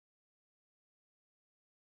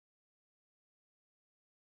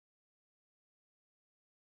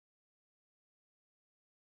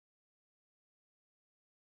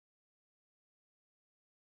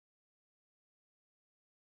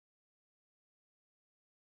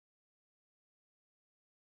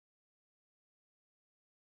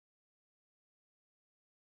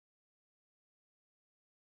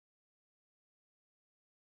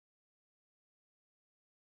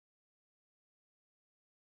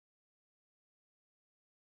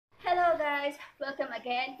Hello guys! Welcome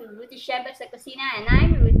again to Ruthie Siyempre sa Kusina, and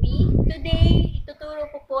I'm Ruthie. Today, ituturo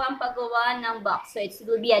ko po ang paggawa ng box. So it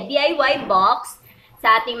will be a DIY box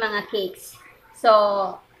sa ating mga cakes. So,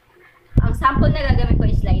 ang sample na gagamit ko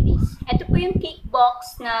is like this. Ito po yung cake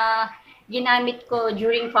box na ginamit ko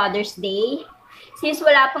during Father's Day. Since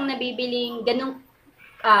wala pang nabibiling ganung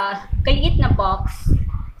kaliit na box,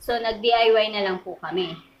 so nag-DIY na lang po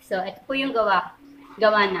kami. So, ito po yung gawa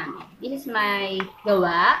namin. This is my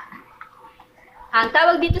gawa. Ang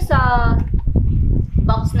tawag dito sa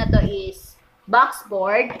box na to is box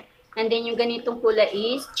board. And then yung ganitong kulay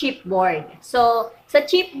is chipboard. So, sa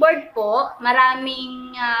chipboard po,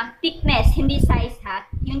 maraming thickness, hindi size ha,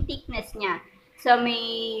 yung thickness niya. So,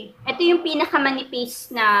 ito yung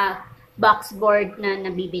pinakamanipis na box board na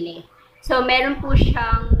nabibili. So, meron po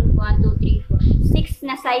siyang 1, 2, 3, 4,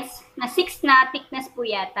 6 na size, na 6 na thickness po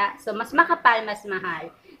yata. So, mas makapal, mas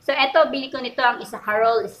mahal. So, eto, bili ko nito, ang isa ka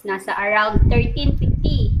roll is nasa around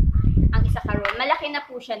 13.50 ang isa ka roll. Malaki na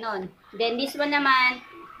po siya nun. Then, this one naman,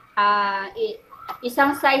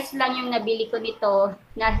 isang size lang yung nabili ko nito,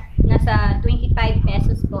 nasa 25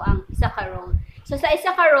 pesos po ang isa ka roll. So, sa isa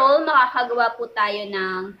ka roll, makakagawa po tayo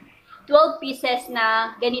ng 12 pieces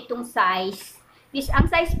na ganitong size. Ang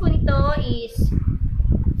size po nito is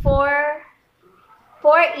 4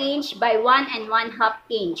 inch by 1 and 1/2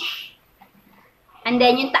 inch. And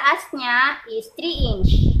then, yung taas niya is 3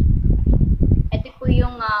 inch. Ito po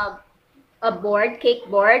yung board, cake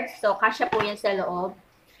board. So, kasya po yan sa loob.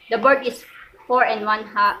 The board is 4 and 1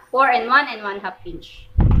 and 1/2 inch.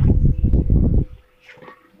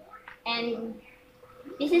 And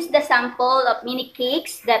this is the sample of mini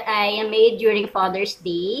cakes that I made during Father's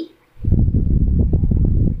Day.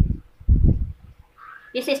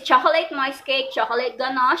 This is chocolate moist cake, chocolate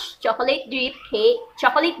ganache, chocolate drip cake,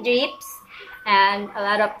 chocolate drips, and a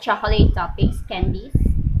lot of chocolate toppings, candies.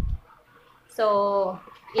 So,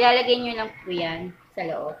 ilalagay nyo lang po yan sa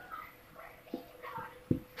loob.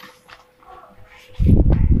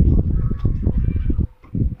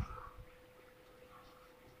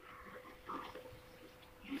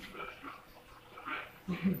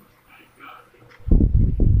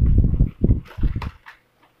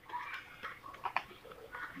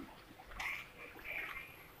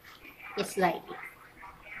 It's like it.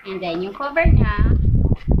 And then, yung cover niya.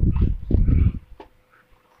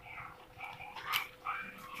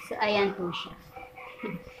 So, ayan po siya.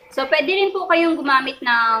 So, pwede rin po kayong gumamit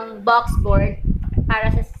ng box board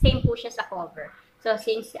para sa same po siya sa cover. So,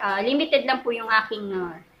 since limited lang po yung aking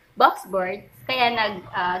box board, kaya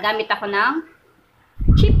gamit ako ng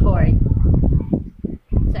chipboard.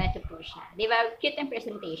 So, ito po siya. Di ba? Cute and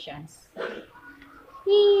presentations.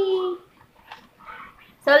 Yee!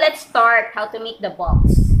 So, let's start how to make the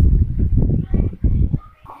box.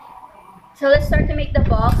 So, let's start to make the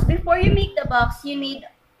box. Before you make the box, you need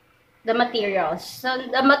the materials. So,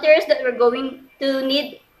 the materials that we're going to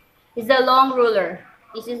need is the long ruler.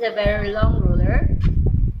 This is a very long ruler,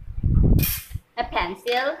 a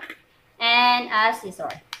pencil, and a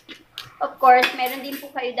scissor. Of course, meron din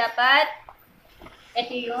po kayo dapat.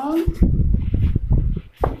 Ito yung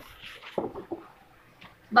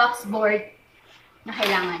box board na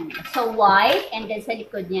kailangan nyo. So, white, and then sa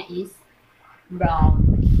likod niya is brown.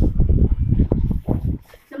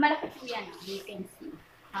 So, malaki po yan. You can see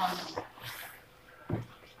how.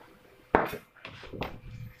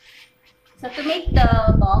 So, to make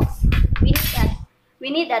the box,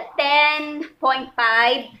 we need a 10.5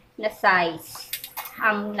 na size.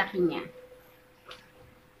 Ang laki niya.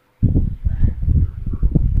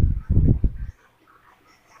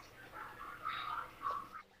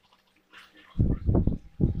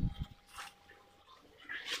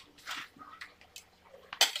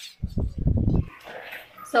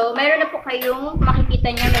 So, meron na po kayong, makikita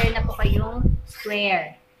niya, meron na po kayong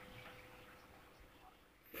square.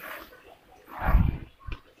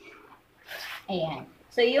 Ayan.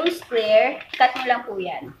 So, yung square, cut mo lang po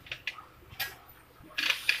yan.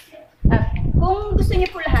 Kung gusto niyo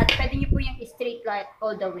po lahat, pwede niyo po yung straight line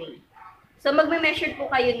all the way. So, magme-measure po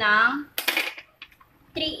kayo ng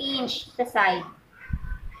 3 inch sa side.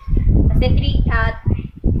 Kasi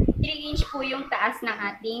 3 inch po yung taas ng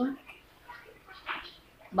ating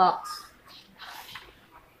box.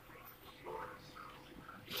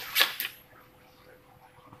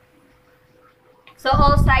 So,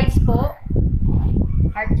 all sides po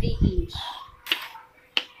are 3 inch.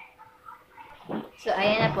 So,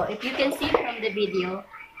 ayan na po. If you can see from the video,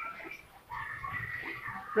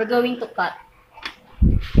 we're going to cut.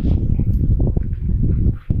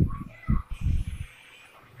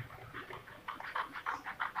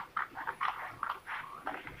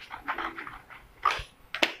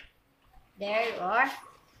 There you are.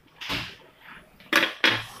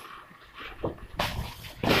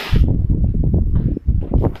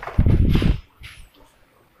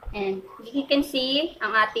 And you can see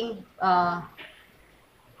ang ating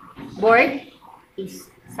board is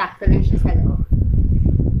sakto lang siya sa loob.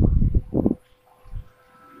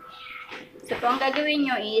 So, kung ang gagawin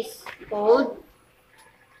nyo is fold.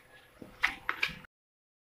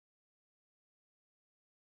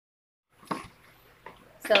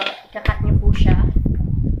 So, ikakat nyo po siya.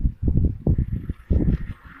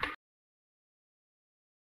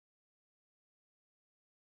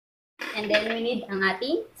 And then, we need ang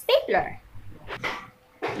ating stapler.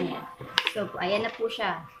 Ayan. So, ayan na po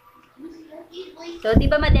siya. So, di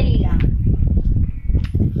ba madali lang?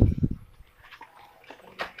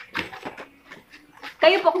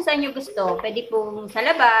 Kayo po kung saan nyo gusto. Pwede pong sa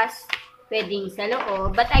labas, pwedeng sa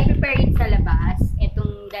loob. But I prefer it sa labas,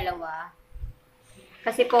 itong dalawa.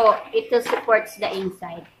 Kasi po, ito supports the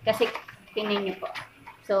inside. Kasi, tingnan nyo po.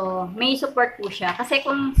 So, may support po siya. Kasi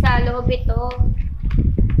kung sa loob ito,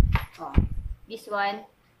 this one,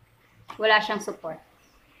 wala siyang support.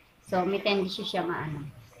 So, may tendency siya maano.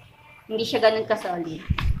 Hindi siya ganun ka-solid.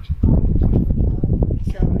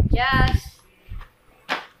 So, just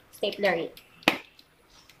stapler it.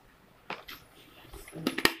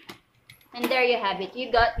 And there you have it. You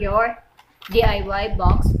got your DIY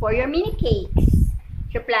box for your mini cakes.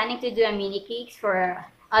 If you're planning to do a mini cakes for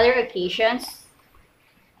other occasions,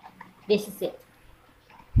 this is it.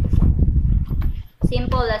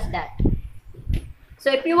 Simple as that.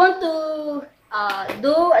 So if you want to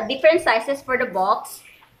do different sizes for the box,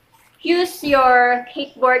 use your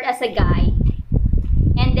cake board as a guide.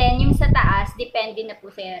 And then yung sa taas, depende na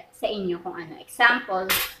po sa inyo kung ano.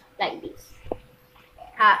 Example, like this.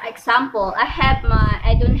 Example,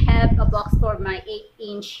 I don't have a box for my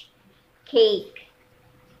 8-inch cake.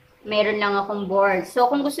 Meron lang akong board. So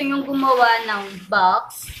kung gusto nyo gumawa ng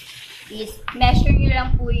box, is measure nyo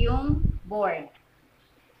lang po yung board.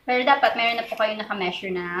 Pero dapat meron na po kayo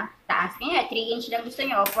naka-measure na taas. Kanya, 3-inch lang gusto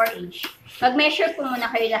nyo o 4-inch. Mag-measure po muna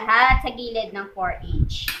kayo lahat sa gilid ng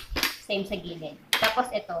 4-inch. Same sa gilid.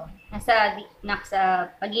 Tapos ito,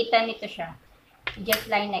 nasa pagitan nito siya. Just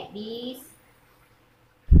line like this.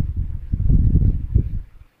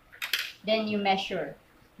 Then you measure.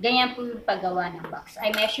 Ganyan po yung paggawa ng box. I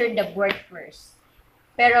measured the board first.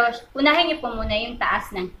 Pero unahin niyo po muna yung taas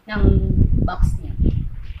ng box niyo.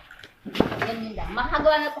 Ganyan lang.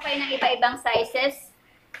 Makagawa na po kayo ng iba-ibang sizes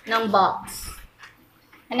ng box.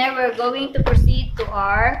 And then we're going to proceed to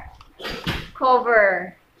our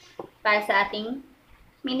cover para sa ating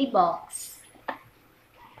mini box.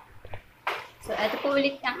 So, ito po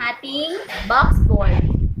ulit ang ating box board.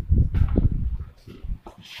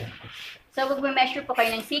 So, magme-measure po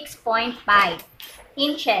kayo ng 6.5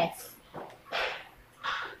 inches.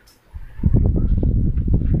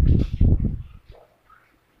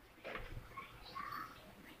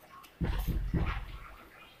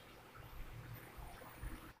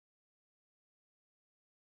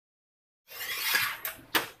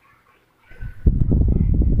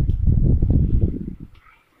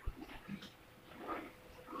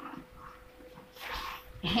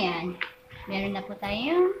 Ayan. Meron na po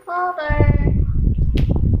tayong cover.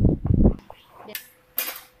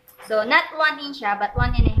 So, not 1 inch but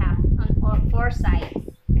 1.5 on 4 sides.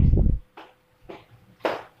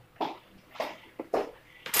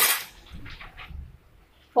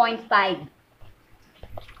 .5.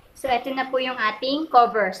 So, ito na po yung ating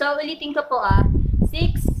cover. So, ulitin ko po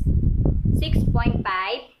 6.5.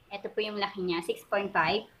 Ito po yung laki niya, 6.5.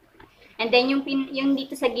 And then, yung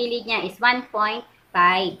dito sa gilid niya is 1.5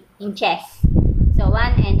 inches. So,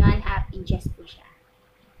 1 and 1/2 inches po siya.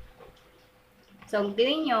 So,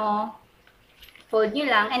 gawin nyo, fold nyo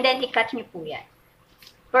lang, and then i-cut nyo po yan.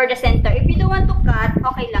 For the center. If you don't want to cut,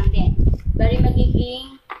 okay lang din. Bali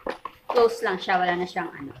magiging close lang siya. Wala na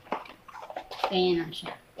siyang ano. Ganyan lang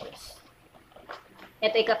siya.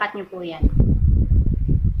 Ito, ika-cut nyo po yan.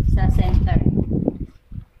 Sa center.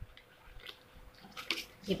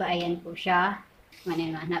 Diba, ayan po siya.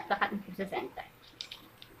 Napaka-cut nyo po sa center.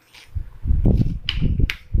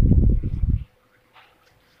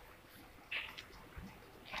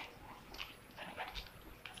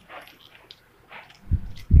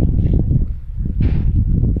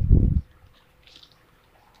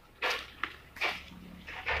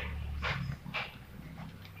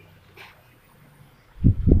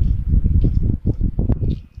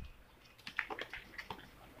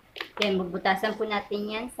 Then, magbutasan po natin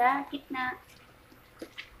yan sa gitna.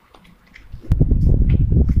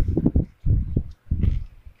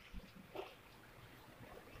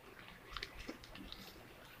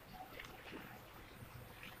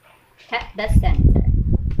 cut the center.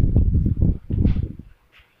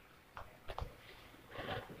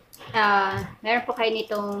 Meron po kayo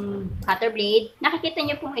nitong cutter blade. Nakikita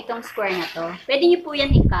niyo pong itong square na to. Pwede niyo po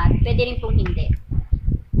yan i-cut. Pwede rin pong hindi.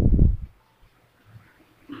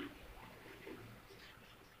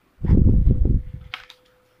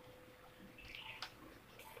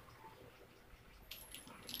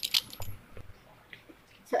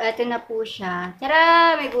 So, eto na po siya.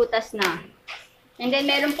 Tara! May butas na. And then,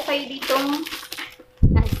 meron po kayo ditong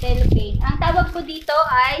cellophane. Ang tawag po dito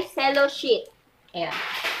ay Cello Sheet. Ayan.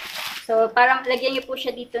 So, parang lagyan niyo po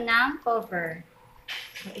siya dito ng cover.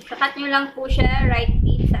 So, ikakat niyo lang po siya right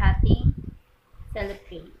fit sa ating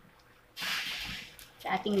cellophane. Sa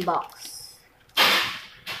ating box.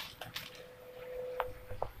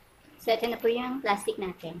 So, ito na po yung plastic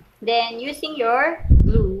natin. Then, using your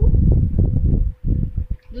glue,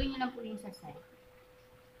 glue niyo lang po yung sa side.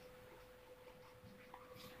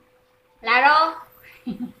 Klaro?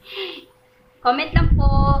 Comment lang po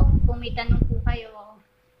kung may tanong po kayo.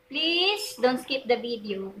 Please, don't skip the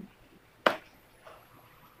video.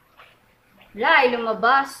 Wala, ay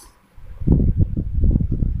lumabas.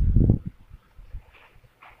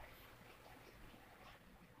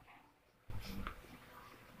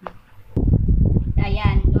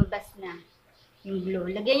 Ayan, lumabas na yung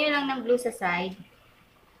glue. Lagyan nyo lang ng glue sa side.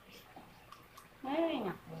 Ay,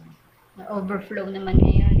 naku. Na-overflow naman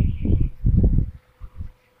ngayon.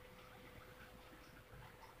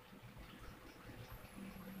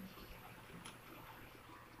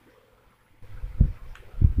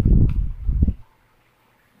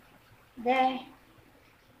 There.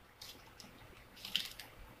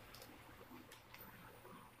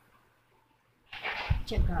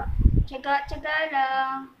 Tiyaga. Tiyaga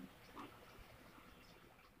lang.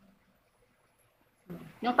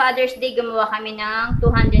 Nung Father's Day, gumawa kami ng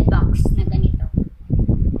 200 bucks na ganito.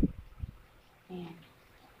 Ayan.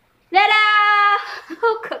 Tada!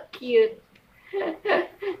 Oh, cute.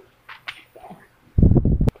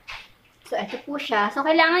 So, ito po siya. So,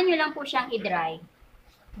 kailangan nyo lang po siyang i-dry.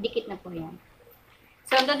 Dikit na po yan.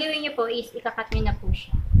 So, ang gagawin nyo po is, ikakat nyo na po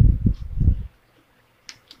siya.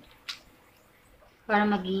 Para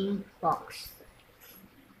maging box.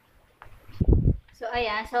 So,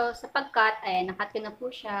 ayan. So, sa pag-cut, ayan, nakat ko na po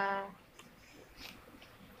siya.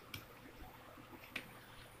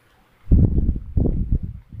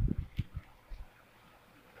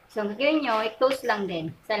 So, ang gagawin nyo, i-close lang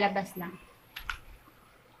din. Sa labas lang.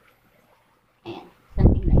 Ayan.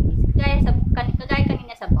 Something like this. Kagaya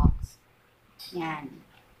kanina sa box. Ayan.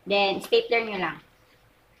 Then, stapler nyo lang.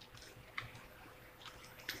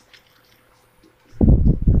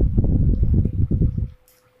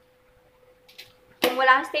 Kung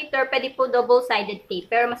wala kang stapler, pwede po double-sided tape.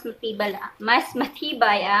 Pero mas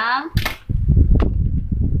matibay ang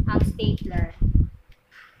stapler.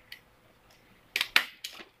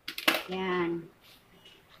 Yan.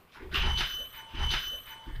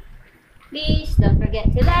 Please don't forget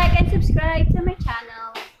to like and subscribe to my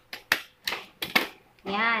channel.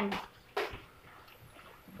 Yan.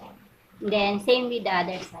 And then, same with the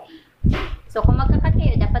other side. So, kung magka-cut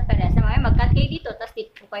kayo, dapat pala sa mga mag-cut kayo dito, tapos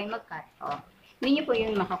dito po kayo mag-cut. Oh. Hindi nyo po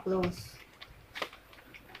yun maka-close.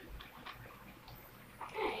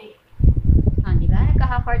 Diba?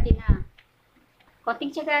 Nagkaka-40 na.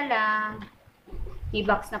 Konting tiyaga lang.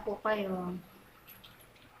 I-box na po kayo.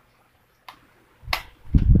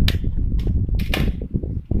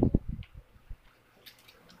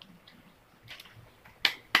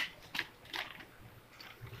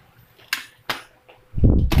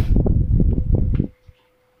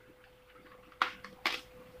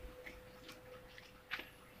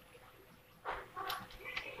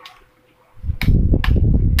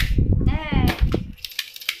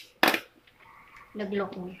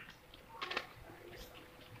 Nagloko.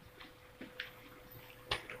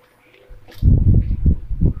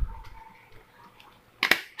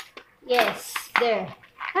 Yes, there.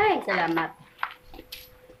 Ay, salamat.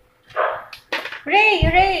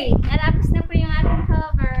 Hooray! Natapos na po yung ating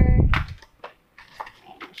cover.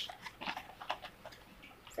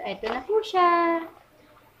 So, ito na po siya.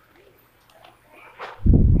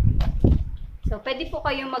 So, pwede po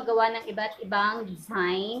kayong magawa ng iba't ibang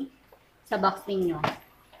design sa box ninyo.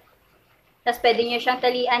 Tapos, pwede nyo siyang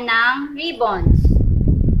talian ng ribbons.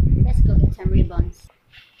 Let's go get some ribbons.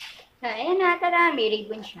 So, ayan na, tada, may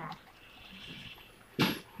ribbon siya.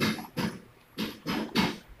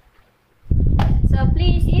 So,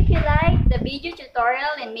 please, if you like the video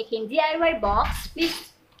tutorial in making DIY box,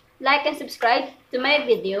 please like and subscribe to my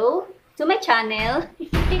video, to my channel,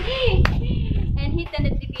 and hit the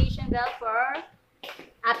notification bell for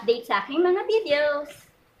updates sa aking mga videos.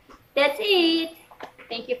 That's it.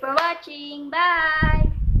 Thank you for watching. Bye!